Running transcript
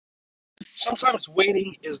Sometimes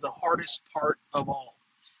waiting is the hardest part of all.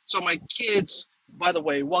 So, my kids, by the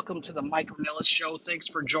way, welcome to the Mike Ranellis Show. Thanks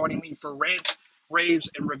for joining me for rants, raves,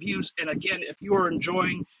 and reviews. And again, if you are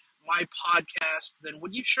enjoying my podcast, then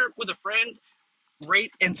would you share it with a friend?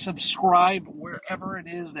 Rate and subscribe wherever it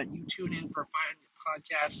is that you tune in for fine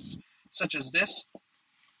podcasts such as this.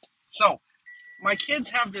 So, my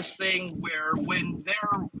kids have this thing where when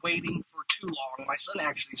they're waiting for too long, my son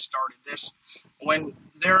actually started this, when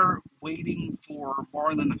they're waiting for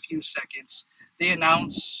more than a few seconds, they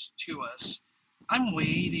announce to us, I'm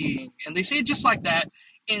waiting. And they say it just like that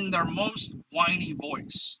in their most whiny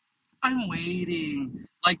voice. I'm waiting.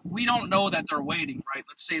 Like, we don't know that they're waiting, right?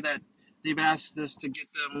 Let's say that they've asked us to get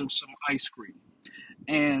them some ice cream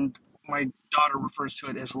and my daughter refers to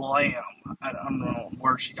it as lamb. I don't know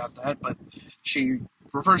where she got that, but she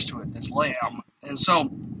refers to it as lamb. And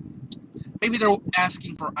so maybe they're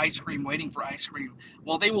asking for ice cream, waiting for ice cream.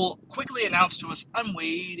 Well, they will quickly announce to us, I'm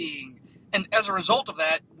waiting. And as a result of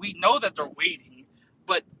that, we know that they're waiting,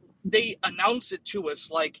 but they announce it to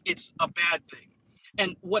us like it's a bad thing.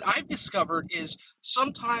 And what I've discovered is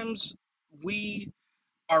sometimes we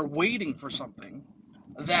are waiting for something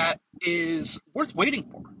that is worth waiting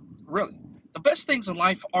for, really. The best things in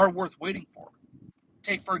life are worth waiting for.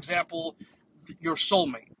 Take, for example, your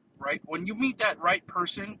soulmate, right? When you meet that right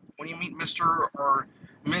person, when you meet Mr. or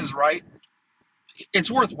Ms. Right, it's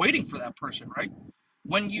worth waiting for that person, right?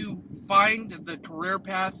 When you find the career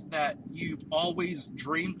path that you've always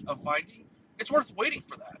dreamed of finding, it's worth waiting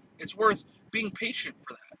for that. It's worth being patient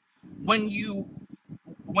for that. When you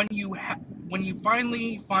when you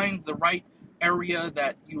finally find the right area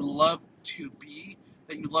that you love to be,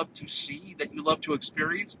 that you love to see, that you love to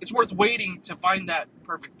experience, it's worth waiting to find that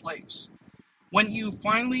perfect place. When you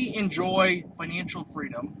finally enjoy financial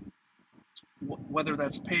freedom, whether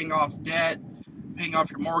that's paying off debt, paying off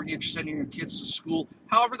your mortgage, sending your kids to school,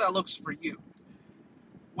 however that looks for you,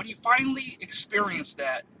 when you finally experience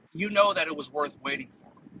that, you know that it was worth waiting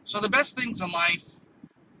for. So the best things in life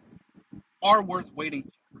are worth waiting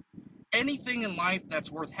for. Anything in life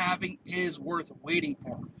that's worth having is worth waiting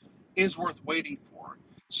for, is worth waiting for.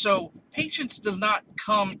 So patience does not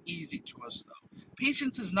come easy to us, though.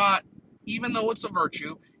 Patience is not, even though it's a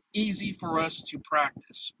virtue, easy for us to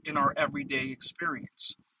practice in our everyday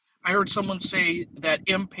experience. I heard someone say that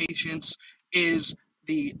impatience is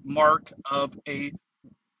the mark of a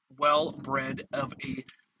well-bred, of a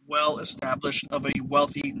well-established, of a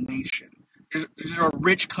wealthy nation. These are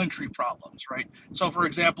rich country problems, right? So, for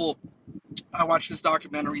example, I watched this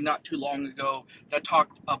documentary not too long ago that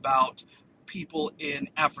talked about people in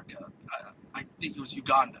Africa. I think it was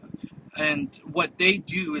Uganda. And what they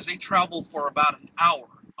do is they travel for about an hour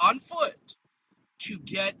on foot to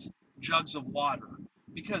get jugs of water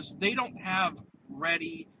because they don't have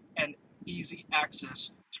ready and easy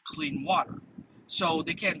access to clean water. So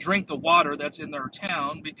they can't drink the water that's in their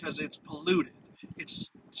town because it's polluted.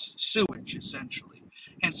 It's sewage, essentially.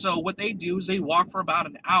 And so what they do is they walk for about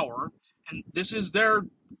an hour, and this is their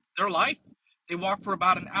life. They walk for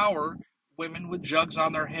about an hour, women with jugs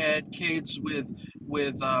on their head, kids with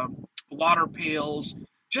water pails,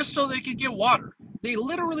 just so they could get water. They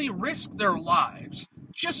literally risk their lives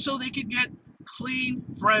just so they could get clean,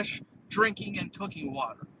 fresh drinking and cooking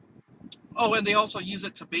water. Oh, and they also use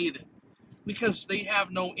it to bathe in because they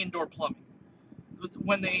have no indoor plumbing.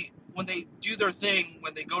 When they do their thing,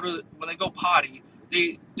 when they go potty,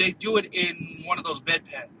 they do it in one of those bed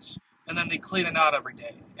pans, and then they clean it out every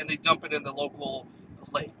day, and they dump it in the local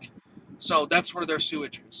lake. So that's where their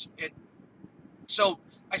sewage is. So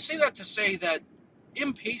I say that to say that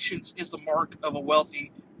impatience is the mark of a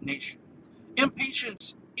wealthy nation.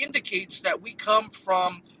 Impatience indicates that we come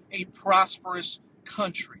from a prosperous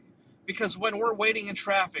country. Because when we're waiting in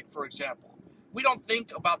traffic, for example, we don't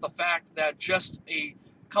think about the fact that just a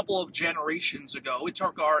couple of generations ago, it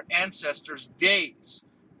took our ancestors days,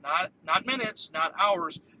 not minutes, not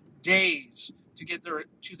hours, days to get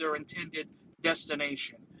to their intended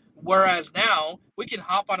destination. Whereas now, we can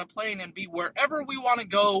hop on a plane and be wherever we want to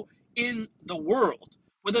go in the world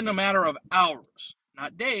within a matter of hours.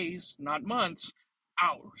 Not days, not months,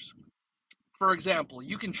 hours. For example,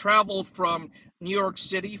 you can travel from New York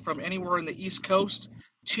City, from anywhere in the East Coast,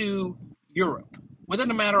 to Europe within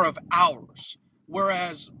a matter of hours.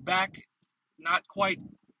 Whereas back not quite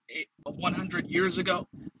 100 years ago,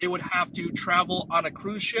 they would have to travel on a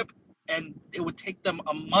cruise ship and it would take them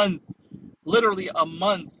a month, literally a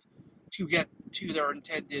month, to get to their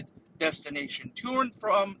intended destination, to and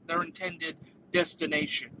from their intended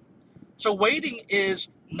destination. So waiting is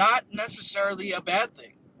not necessarily a bad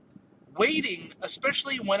thing. Waiting,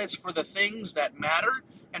 especially when it's for the things that matter,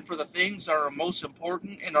 and for the things that are most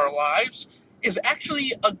important in our lives is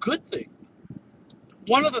actually a good thing.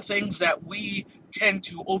 One of the things that we tend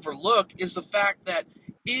to overlook is the fact that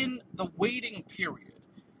in the waiting period,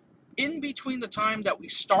 in between the time that we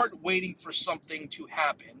start waiting for something to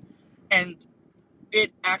happen and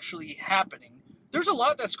it actually happening, there's a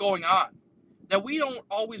lot that's going on that we don't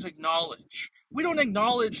always acknowledge. We don't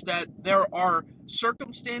acknowledge that there are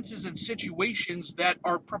circumstances and situations that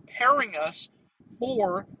are preparing us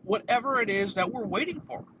for whatever it is that we're waiting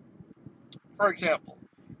for. For example,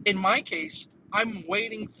 in my case, I'm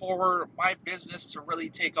waiting for my business to really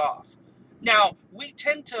take off. Now, we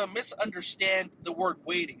tend to misunderstand the word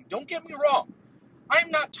waiting. Don't get me wrong. I'm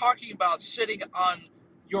not talking about sitting on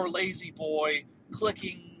your lazy boy,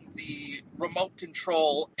 clicking the remote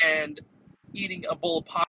control, and eating a bowl of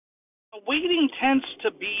pie. Waiting tends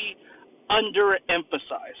to be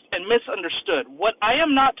underemphasized and misunderstood. What I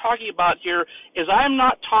am not talking about here is I am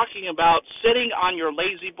not talking about sitting on your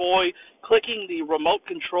lazy boy, clicking the remote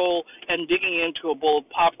control, and digging into a bowl of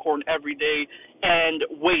popcorn every day and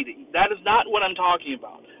waiting. That is not what I'm talking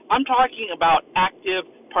about. I'm talking about active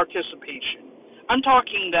participation. I'm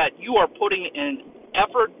talking that you are putting in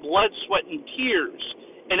effort, blood, sweat, and tears,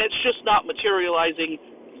 and it's just not materializing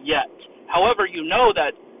yet. However, you know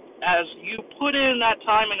that as you put in that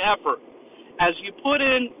time and effort, as you put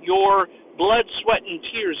in your blood, sweat, and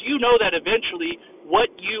tears, you know that eventually what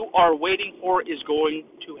you are waiting for is going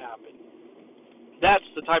to happen. That's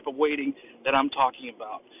the type of waiting that I'm talking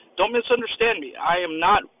about. Don't misunderstand me. I am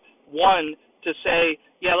not one to say,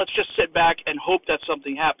 yeah, let's just sit back and hope that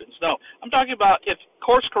something happens. No, I'm talking about if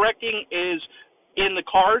course correcting is in the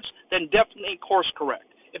cards, then definitely course correct.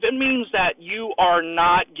 If it means that you are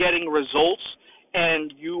not getting results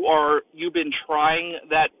and you've been trying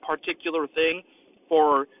that particular thing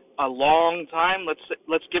for a long time,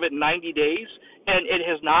 let's give it 90 days, and it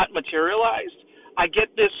has not materialized. I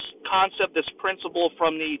get this concept, this principle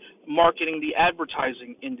from the marketing, the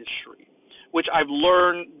advertising industry, which I've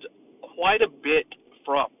learned quite a bit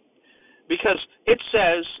from, because it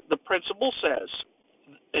says, the principle says,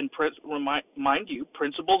 and mind you,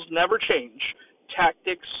 principles never change.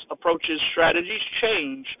 Tactics, approaches, strategies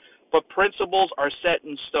change, but principles are set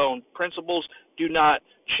in stone. Principles do not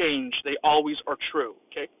change. They always are true.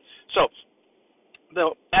 Okay? So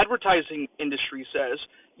the advertising industry says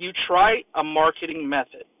you try a marketing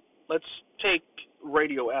method. Let's take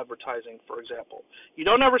radio advertising, for example. You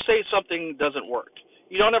don't ever say something doesn't work.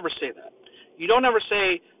 You don't ever say that. You don't ever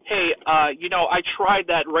say, hey, I tried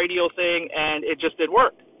that radio thing and it just didn't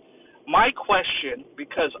work. My question,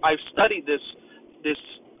 because I've studied this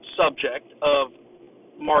subject of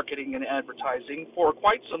marketing and advertising for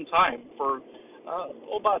quite some time, for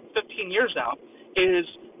about 15 years now, is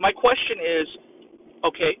my question is,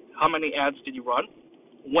 okay, how many ads did you run?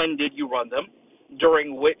 When did you run them?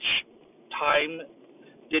 During which time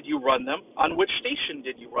did you run them? On which station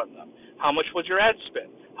did you run them? How much was your ad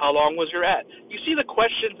spend? How long was your ad? You see the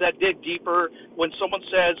questions that dig deeper when someone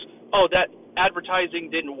says, oh, that advertising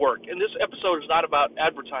didn't work. And this episode is not about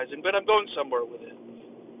advertising, but I'm going somewhere with it.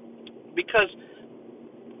 Because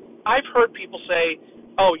I've heard people say,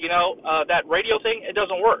 oh, that radio thing, it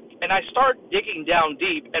doesn't work. And I start digging down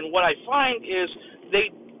deep, and what I find is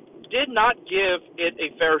they did not give it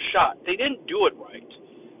a fair shot. They didn't do it right.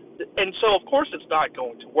 And so, of course, it's not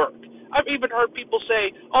going to work. I've even heard people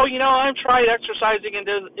say, oh, I've tried exercising and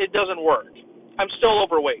it doesn't work. I'm still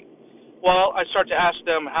overweight. Well, I start to ask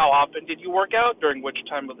them, how often did you work out? During which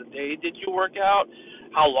time of the day did you work out?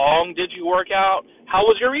 How long did you work out? How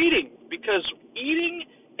was your eating? Because eating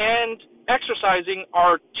and exercising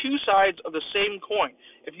are two sides of the same coin.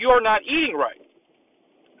 If you are not eating right,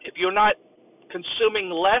 if you're not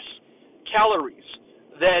consuming less calories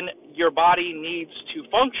than your body needs to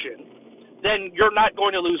function, then you're not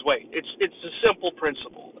going to lose weight. It's a simple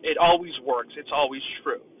principle. It always works. It's always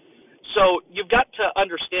true. So you've got to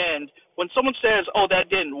understand when someone says, oh, that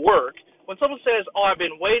didn't work, when someone says, oh, I've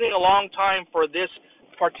been waiting a long time for this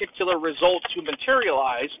particular result to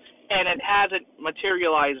materialize, and it hasn't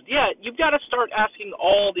materialized yet, you've got to start asking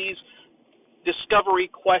all these discovery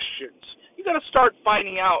questions. You've got to start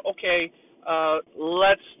finding out, okay,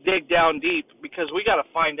 let's dig down deep, because we got to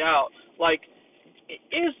find out,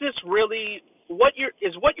 is this really what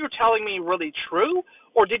you're telling me really true,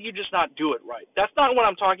 or did you just not do it right? That's not what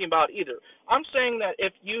I'm talking about either. I'm saying that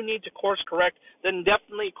if you need to course correct, then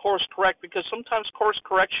definitely course correct, because sometimes course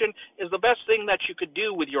correction is the best thing that you could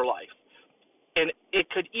do with your life, and it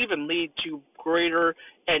could even lead to greater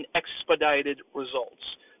and expedited results.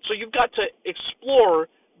 So you've got to explore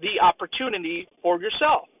the opportunity for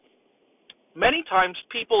yourself. Many times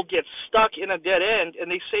people get stuck in a dead end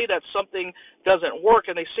and they say that something doesn't work,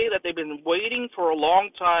 and they say that they've been waiting for a long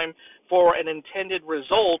time for an intended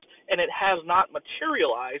result and it has not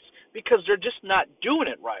materialized because they're just not doing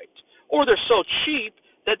it right. Or they're so cheap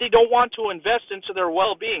that they don't want to invest into their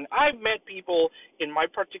well-being. I've met people in my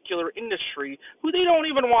particular industry who they don't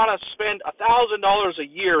even want to spend $1,000 a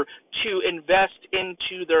year to invest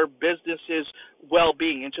into their business's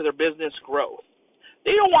well-being, into their business growth.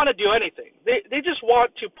 They don't want to do anything. They just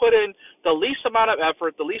want to put in the least amount of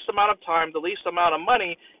effort, the least amount of time, the least amount of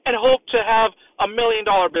money, and hope to have $1 million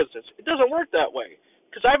business. It doesn't work that way,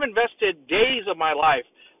 because I've invested days of my life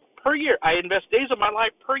per year. I invest days of my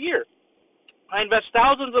life per year. I invest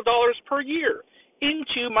thousands of dollars per year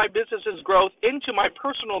into my business's growth, into my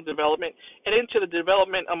personal development, and into the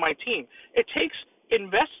development of my team. It takes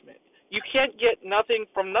investment. You can't get nothing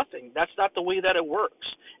from nothing. That's not the way that it works.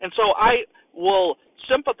 And so I will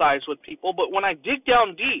sympathize with people, but when I dig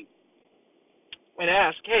down deep and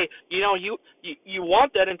ask, hey, you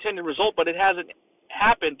want that intended result, but it hasn't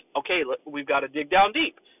happened, okay, we've got to dig down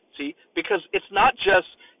deep. See, because it's not just,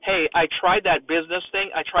 hey, I tried that business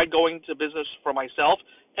thing, I tried going to business for myself,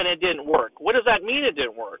 and it didn't work. What does that mean it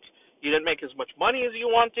didn't work? You didn't make as much money as you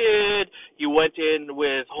wanted. You went in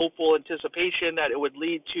with hopeful anticipation that it would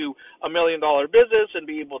lead to $1 million business and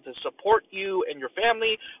be able to support you and your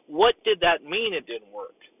family. What did that mean it didn't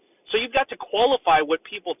work? So you've got to qualify what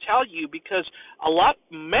people tell you, because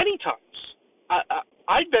many times,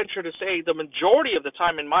 I'd venture to say the majority of the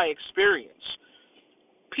time in my experience,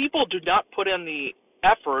 people do not put in the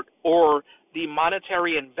effort or the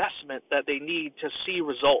monetary investment that they need to see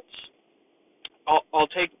results. I'll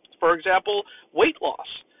take, for example, weight loss.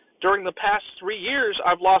 During the past 3 years,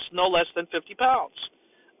 I've lost no less than 50 pounds.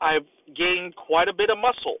 I've gained quite a bit of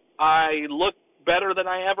muscle. I look better than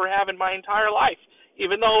I ever have in my entire life,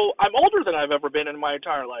 even though I'm older than I've ever been in my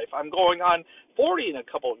entire life. I'm going on 40 in a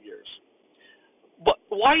couple of years. But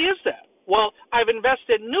why is that? Well, I've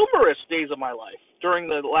invested numerous days of my life during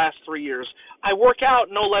the last 3 years. I work out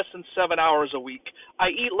no less than 7 hours a week. I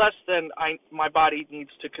eat less than my body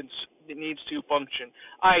needs to function.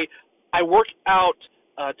 I work out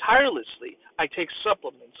tirelessly. I take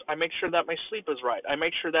supplements. I make sure that my sleep is right. I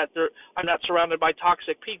make sure that I'm not surrounded by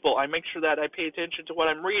toxic people. I make sure that I pay attention to what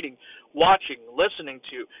I'm reading, watching, listening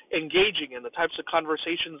to, engaging in the types of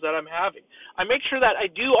conversations that I'm having. I make sure that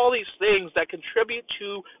I do all these things that contribute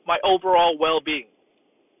to my overall well-being.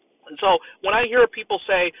 And so when I hear people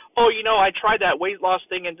say, oh, I tried that weight loss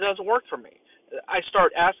thing and it doesn't work for me, I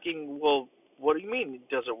start asking, well, what do you mean it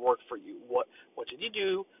doesn't work for you? What did you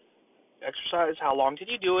do? Exercise, how long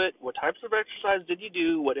did you do it? What types of exercise did you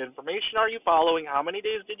do? What information are you following? How many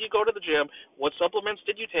days did you go to the gym? What supplements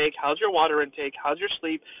did you take? How's your water intake? How's your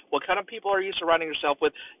sleep? What kind of people are you surrounding yourself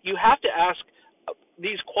with? You have to ask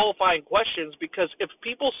these qualifying questions, because if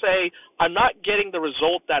people say, I'm not getting the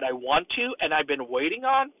result that I want to and I've been waiting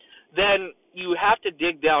on, then you have to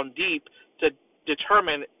dig down deep to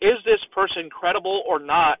determine, is this person credible or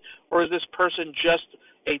not, or is this person just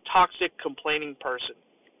a toxic, complaining person?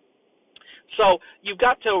 So you've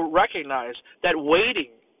got to recognize that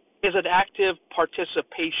waiting is an active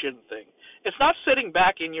participation thing. It's not sitting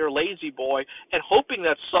back in your lazy boy and hoping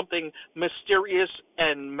that something mysterious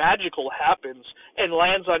and magical happens and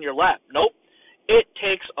lands on your lap. Nope. It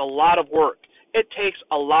takes a lot of work. It takes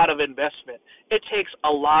a lot of investment. It takes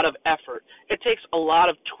a lot of effort. It takes a lot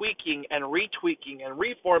of tweaking and retweaking and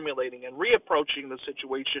reformulating and reapproaching the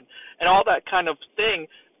situation and all that kind of thing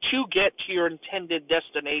to get to your intended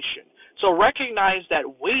destination. So recognize that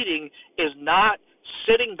waiting is not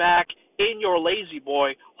sitting back in your lazy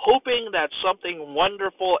boy hoping that something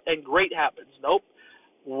wonderful and great happens. Nope.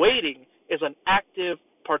 Waiting is an active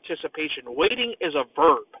participation. Waiting is a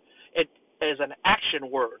verb. It is an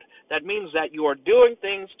action word. That means that you are doing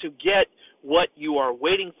things to get what you are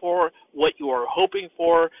waiting for, what you are hoping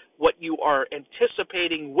for, what you are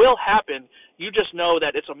anticipating will happen. You just know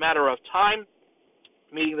that it's a matter of time,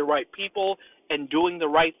 meeting the right people, and doing the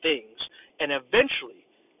right things. And eventually,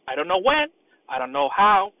 I don't know when, I don't know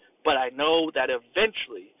how, but I know that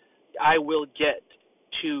eventually I will get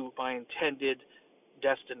to my intended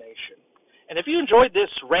destination. And if you enjoyed this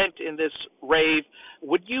rant in this rave,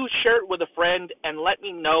 would you share it with a friend and let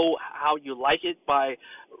me know how you like it by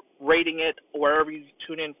rating it wherever you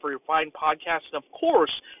tune in for your fine podcast? And of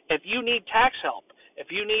course, if you need tax help,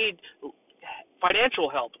 if you need financial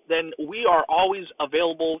help, then we are always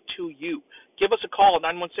available to you. Give us a call,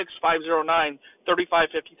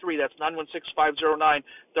 916-509-3553. That's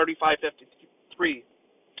 916-509-3553.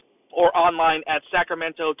 Or online at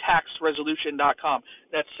sacramentotaxresolution.com.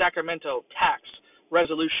 That's sacramentotaxresolution.com.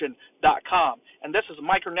 resolution.com. And this is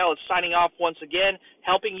Mike Ornelas signing off once again,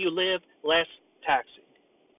 helping you live less taxes.